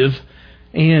captive,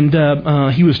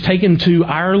 and he was taken to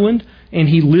Ireland, and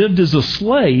he lived as a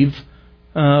slave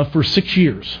for 6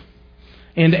 years.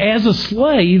 And as a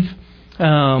slave,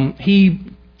 he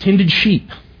tended sheep.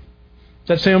 Does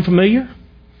that sound familiar?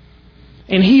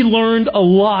 And he learned a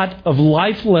lot of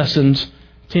life lessons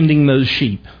tending those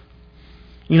sheep.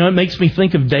 You know, it makes me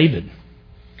think of David.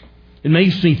 It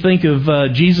makes me think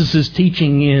of Jesus'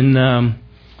 teaching in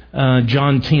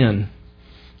John 10.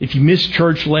 If you missed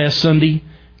church last Sunday,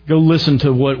 go listen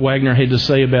to what Wagner had to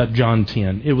say about John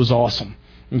 10. It was awesome.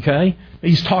 Okay?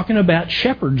 He's talking about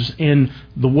shepherds and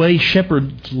the way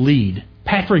shepherds lead.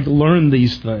 Patrick learned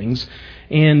these things.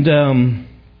 And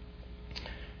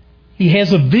he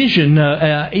has a vision,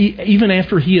 even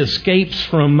after he escapes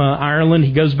from Ireland,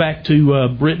 he goes back to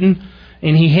Britain,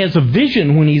 and he has a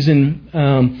vision when he's in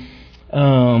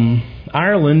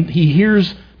Ireland. He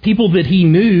hears people that he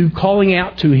knew calling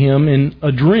out to him in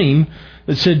a dream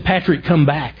that said, "Patrick, come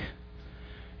back."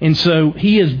 And so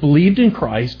he has believed in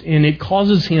Christ, and it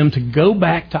causes him to go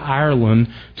back to Ireland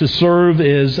to serve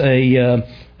as in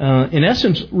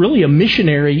essence, really a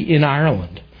missionary in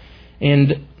Ireland.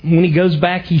 And when he goes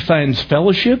back, he finds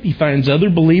fellowship, he finds other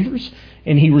believers,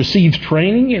 and he receives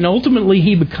training, and ultimately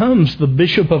he becomes the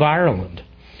Bishop of Ireland.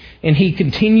 And he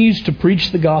continues to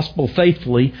preach the gospel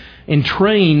faithfully and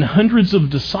train hundreds of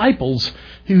disciples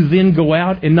who then go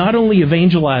out and not only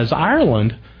evangelize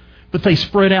Ireland, but they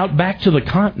spread out back to the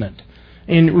continent.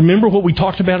 And remember what we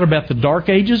talked about the Dark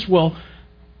Ages? Well,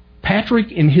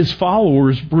 Patrick and his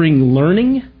followers bring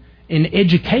learning and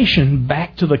education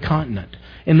back to the continent.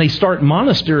 And they start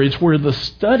monasteries where the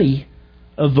study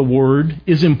of the Word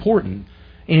is important.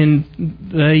 And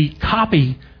they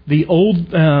copy the old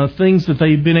things that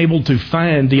they've been able to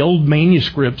find, the old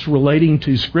manuscripts relating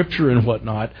to Scripture and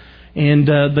whatnot. And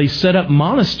they set up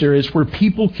monasteries where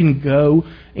people can go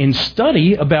and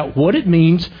study about what it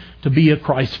means to be a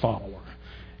Christ follower.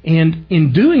 And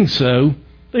in doing so,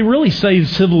 they really save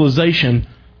civilization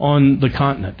on the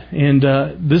continent. And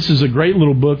this is a great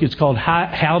little book. It's called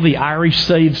How the Irish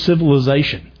Saved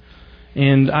Civilization.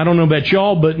 And I don't know about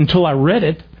y'all, but until I read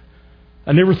it,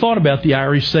 I never thought about the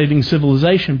Irish saving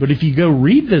civilization. But if you go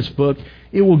read this book,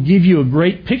 it will give you a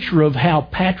great picture of how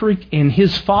Patrick and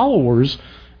his followers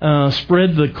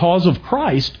spread the cause of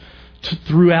Christ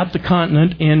throughout the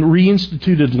continent and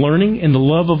reinstituted learning and the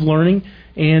love of learning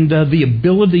and the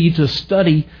ability to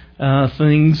study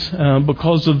things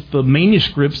because of the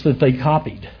manuscripts that they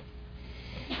copied.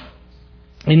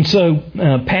 And so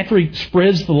Patrick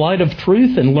spreads the light of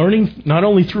truth and learning not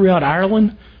only throughout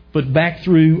Ireland, but back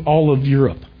through all of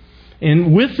Europe.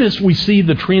 And with this, we see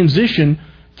the transition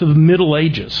to the Middle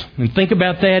Ages. And think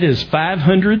about that as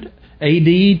 500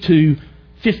 A.D. to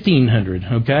 1500,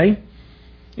 okay?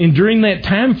 And during that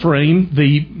time frame,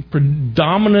 the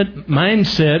predominant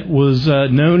mindset was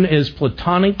known as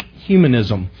Platonic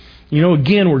humanism. You know,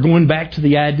 again, we're going back to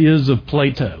the ideas of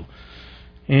Plato.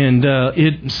 And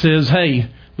it says, hey,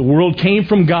 the world came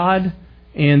from God,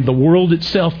 and the world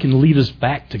itself can lead us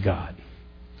back to God.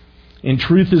 And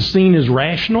truth is seen as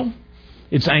rational,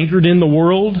 it's anchored in the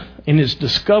world, and it's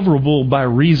discoverable by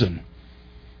reason.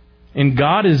 And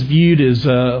God is viewed as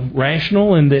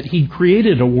rational, and that He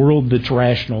created a world that's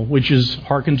rational, which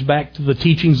harkens back to the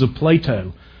teachings of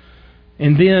Plato.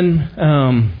 And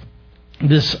then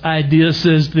this idea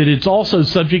says that it's also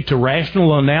subject to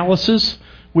rational analysis,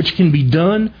 which can be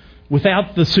done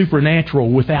without the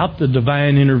supernatural, without the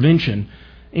divine intervention.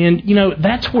 And, you know,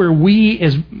 that's where we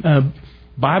as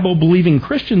Bible-believing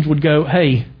Christians would go,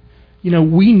 hey, you know,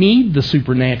 we need the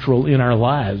supernatural in our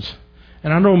lives.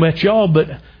 And I don't know about y'all, but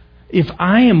if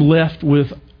I am left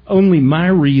with only my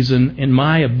reason and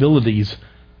my abilities,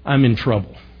 I'm in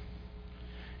trouble.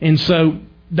 And so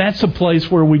that's a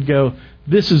place where we'd go,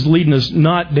 this is leading us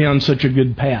not down such a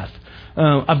good path.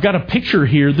 I've got a picture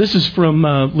here. This is from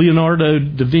Leonardo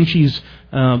da Vinci's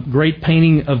great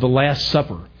painting of the Last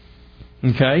Supper.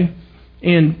 Okay?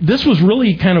 And this was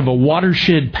really kind of a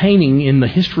watershed painting in the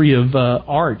history of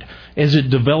art as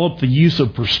it developed the use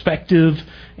of perspective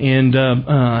and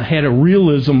had a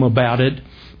realism about it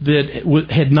that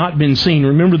had not been seen.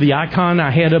 Remember the icon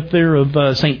I had up there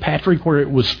of St. Patrick where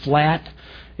it was flat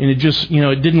and it just, you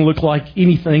know, it didn't look like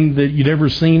anything that you'd ever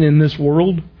seen in this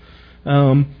world?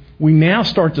 We now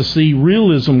start to see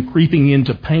realism creeping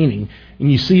into painting.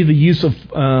 And you see the use of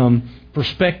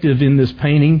perspective in this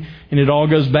painting, and it all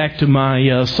goes back to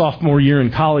my sophomore year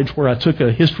in college where I took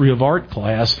a history of art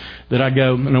class that I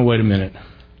go, no, wait a minute.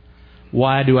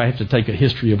 Why do I have to take a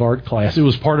history of art class? It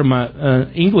was part of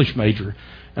my English major.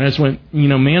 And I just went, you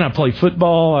know, man, I play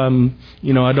football.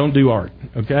 I don't do art,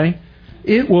 okay?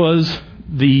 It was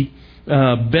the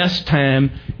best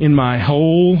time in my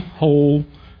whole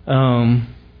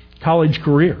college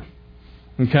career,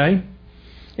 okay?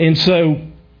 And so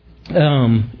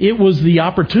it was the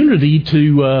opportunity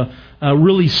to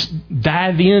really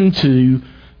dive into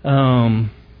how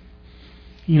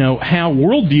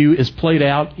worldview is played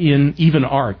out in even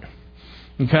art.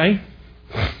 Okay?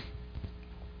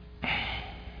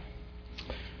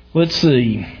 Let's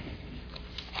see.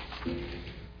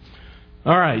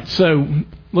 All right, so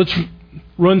let's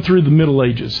run through the Middle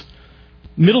Ages.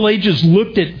 Middle Ages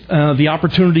looked at the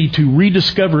opportunity to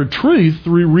rediscover truth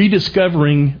through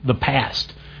rediscovering the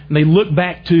past. And they looked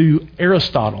back to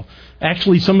Aristotle.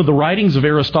 Actually, some of the writings of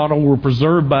Aristotle were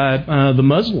preserved by the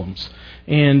Muslims.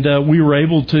 And we were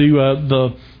able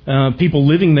to, people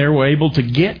living there were able to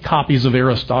get copies of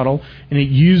Aristotle, and it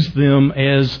used them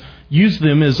as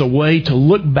a way to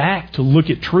look back, to look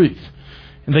at truth.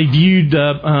 And they viewed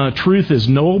truth as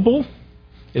knowable,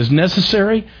 as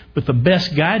necessary, but the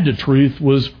best guide to truth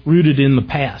was rooted in the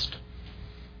past.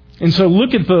 And so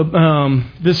look at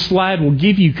this slide will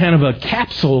give you kind of a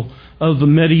capsule of the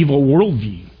medieval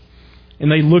worldview.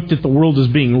 And they looked at the world as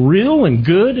being real and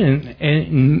good,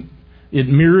 and it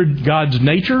mirrored God's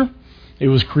nature. It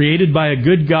was created by a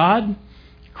good God,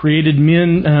 created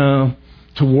men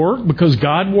to work because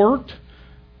God worked.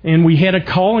 And we had a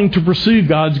calling to pursue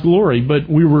God's glory, but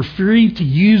we were free to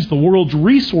use the world's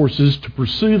resources to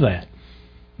pursue that.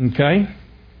 Okay?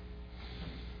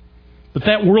 But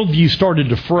that worldview started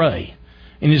to fray.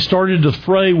 And it started to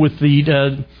fray with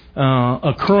the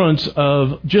occurrence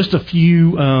of just a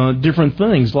few different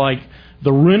things, like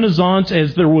the Renaissance,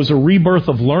 as there was a rebirth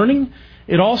of learning.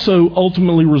 It also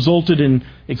ultimately resulted in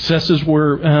excesses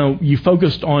where you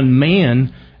focused on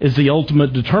man as the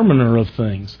ultimate determiner of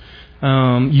things.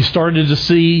 You started to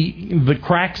see the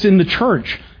cracks in the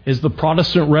church as the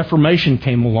Protestant Reformation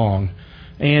came along.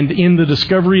 And in the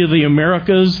discovery of the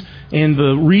Americas and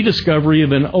the rediscovery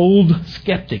of an old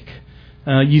skeptic,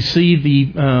 you see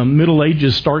the Middle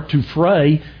Ages start to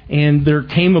fray, and there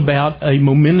came about a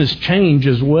momentous change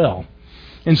as well.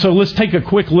 And so let's take a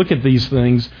quick look at these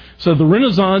things. So the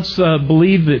Renaissance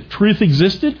believed that truth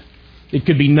existed, it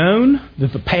could be known,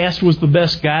 that the past was the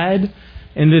best guide,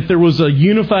 and that there was a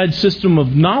unified system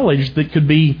of knowledge that could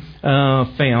be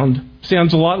found.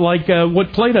 Sounds a lot like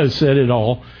what Plato said it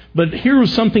all. But here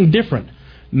was something different.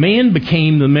 Man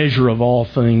became the measure of all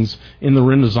things in the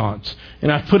Renaissance.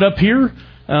 And I've put up here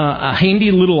a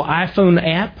handy little iPhone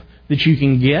app that you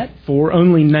can get for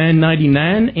only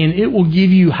 $9.99, and it will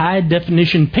give you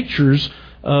high-definition pictures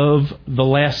of the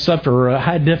Last Supper, or a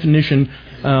high-definition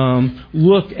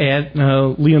look at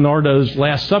Leonardo's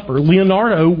Last Supper.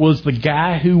 Leonardo was the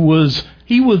guy who was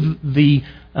the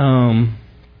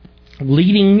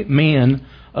leading man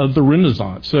of the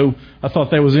Renaissance. So I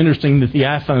thought that was interesting that the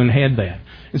iPhone had that.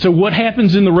 And so what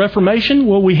happens in the Reformation?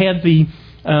 Well, we had the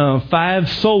 5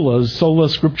 solas. Sola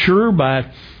Scriptura,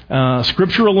 by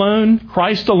Scripture alone,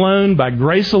 Christ alone, by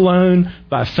grace alone,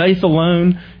 by faith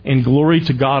alone, and glory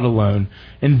to God alone.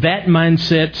 And that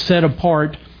mindset set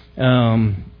apart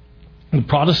the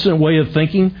Protestant way of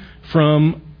thinking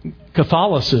from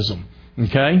Catholicism.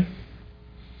 Okay?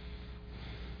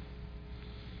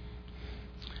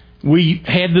 We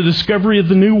had the discovery of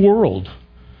the New World.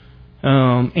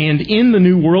 And in the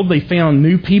New World, they found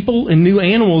new people and new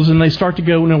animals, and they start to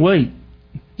go, no, wait.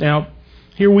 Now,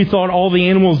 here we thought all the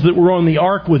animals that were on the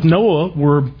ark with Noah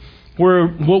were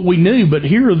what we knew, but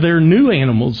here they're new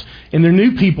animals, and they're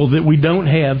new people that we don't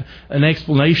have an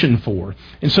explanation for.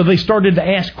 And so they started to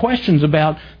ask questions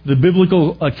about the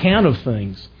biblical account of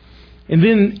things. And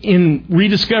then in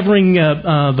rediscovering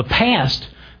the past,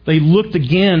 they looked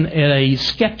again at a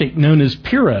skeptic known as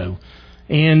Pyrrho.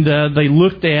 And they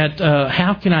looked at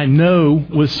how can I know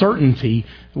with certainty,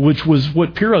 which was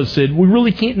what Pyrrho said. We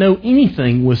really can't know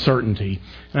anything with certainty.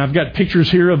 And I've got pictures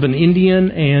here of an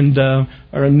Indian and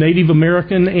or a Native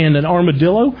American and an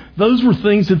armadillo. Those were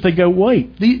things that they go,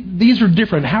 wait, these are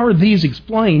different. How are these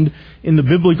explained in the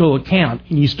biblical account?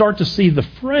 And you start to see the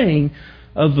fraying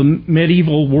of the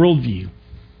medieval worldview.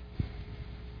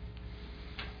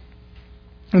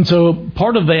 And so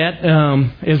part of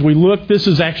that, as we look, this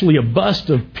is actually a bust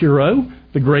of Pyrrho,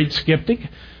 the great skeptic.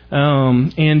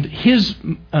 And his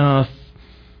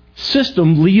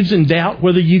system leaves in doubt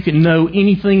whether you can know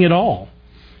anything at all.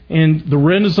 And the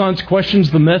Renaissance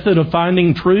questions the method of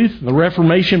finding truth. The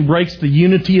Reformation breaks the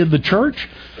unity of the church.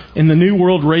 And the New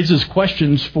World raises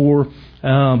questions for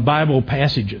Bible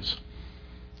passages.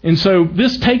 And so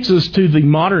this takes us to the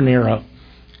modern era.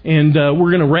 And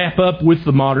we're going to wrap up with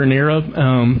the modern era.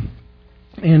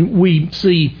 And we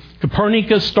see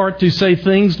Copernicus start to say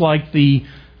things like the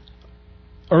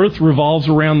earth revolves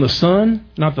around the sun,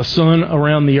 not the sun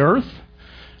around the earth.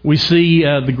 We see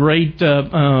the great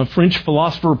French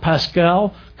philosopher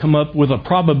Pascal come up with a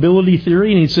probability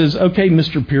theory. And he says, okay,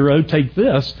 Mr. Pyrrho, take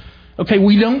this. Okay,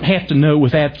 we don't have to know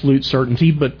with absolute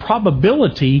certainty, but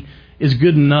probability is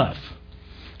good enough.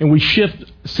 And we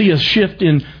see a shift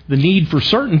in the need for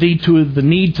certainty to the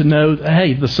need to know,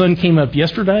 hey, the sun came up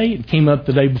yesterday, it came up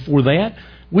the day before that.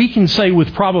 We can say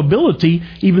with probability,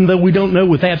 even though we don't know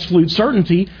with absolute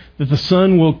certainty, that the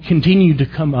sun will continue to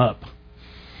come up.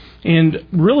 And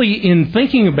really, in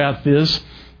thinking about this,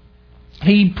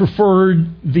 he preferred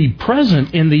the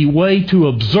present in the way to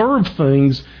observe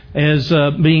things as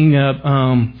being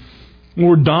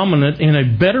more dominant and a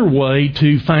better way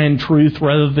to find truth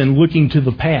rather than looking to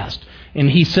the past. And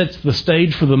he sets the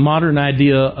stage for the modern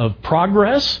idea of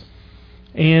progress,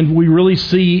 and we really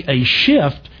see a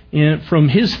shift from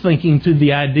his thinking to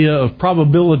the idea of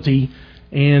probability,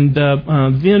 and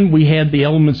then we had the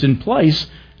elements in place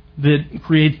that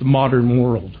create the modern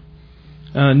world.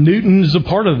 Newton is a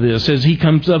part of this. As he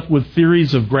comes up with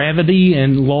theories of gravity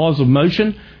and laws of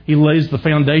motion, he lays the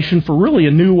foundation for really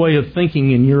a new way of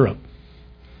thinking in Europe.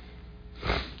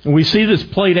 And we see this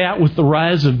played out with the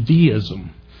rise of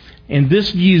deism. And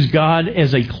this views God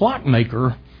as a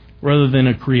clockmaker rather than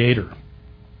a creator.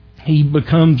 He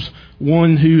becomes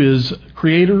one who is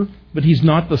creator, but he's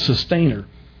not the sustainer.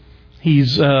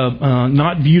 He's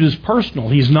not viewed as personal.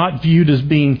 He's not viewed as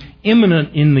being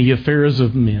immanent in the affairs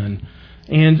of men.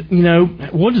 And,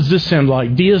 what does this sound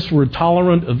like? Deists were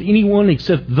tolerant of anyone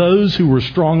except those who were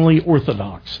strongly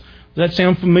orthodox. Does that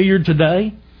sound familiar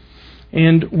today?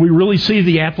 And we really see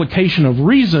the application of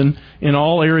reason in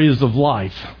all areas of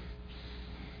life.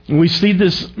 And we see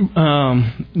this,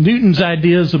 Newton's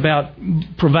ideas about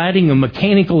providing a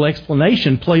mechanical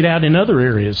explanation played out in other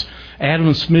areas.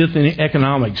 Adam Smith in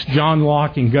economics, John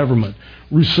Locke in government,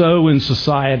 Rousseau in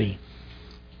society.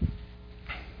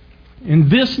 And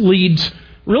this leads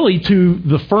really to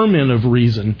the ferment of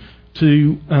reason,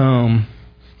 to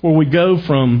where we go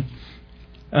from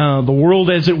the world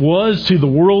as it was to the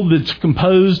world that's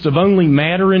composed of only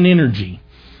matter and energy.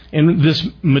 And this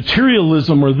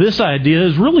materialism, or this idea,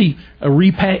 is really a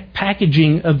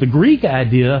repackaging of the Greek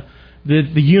idea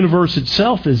that the universe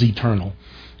itself is eternal.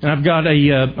 And I've got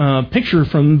a picture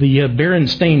from the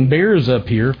Berenstain Bears up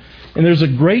here. And there's a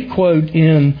great quote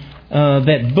in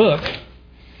that book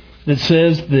that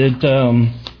says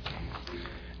that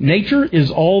nature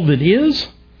is all that is,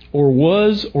 or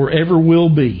was, or ever will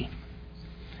be.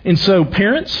 And so,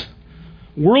 parents,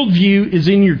 worldview is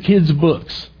in your kids'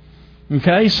 books.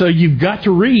 Okay, so you've got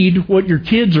to read what your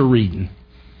kids are reading.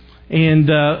 And,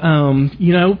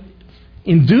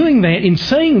 in doing that, in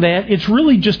saying that, it's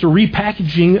really just a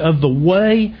repackaging of the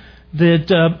way that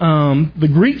the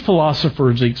Greek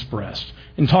philosophers expressed,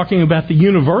 in talking about the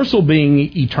universal being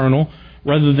eternal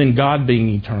rather than God being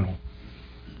eternal.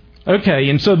 Okay,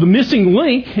 and so the missing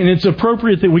link, and it's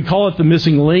appropriate that we call it the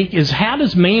missing link, is how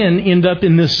does man end up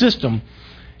in this system?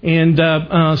 And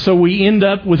so we end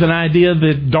up with an idea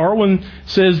that Darwin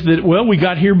says that, well, we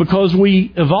got here because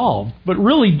we evolved. But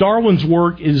really, Darwin's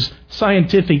work is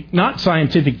scientific, not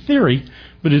scientific theory,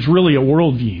 but it's really a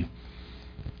worldview.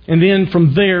 And then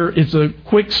from there, it's a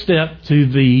quick step to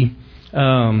the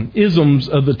isms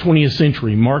of the 20th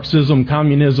century: Marxism,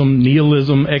 communism,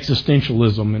 nihilism,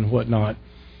 existentialism, and whatnot.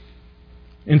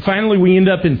 And finally, we end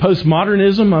up in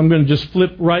postmodernism. I'm going to just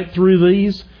flip right through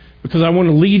these, because I want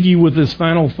to leave you with this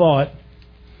final thought.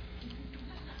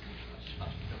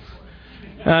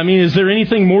 I mean, is there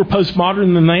anything more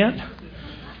postmodern than that?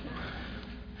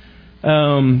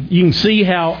 You can see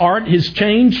how art has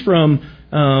changed from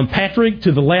Patrick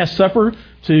to the Last Supper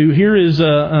to here is an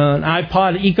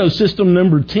iPod ecosystem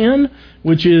number 10,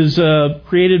 which is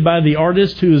created by the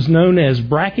artist who is known as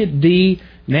Bracket D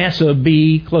NASA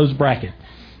B close bracket.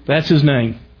 That's his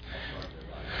name.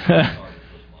 All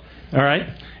right.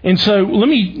 And so let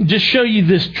me just show you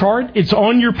this chart. It's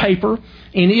on your paper,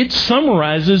 and it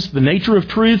summarizes the nature of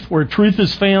truth, where truth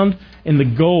is found, and the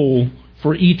goal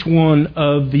for each one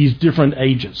of these different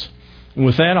ages. And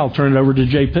with that, I'll turn it over to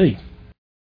JP.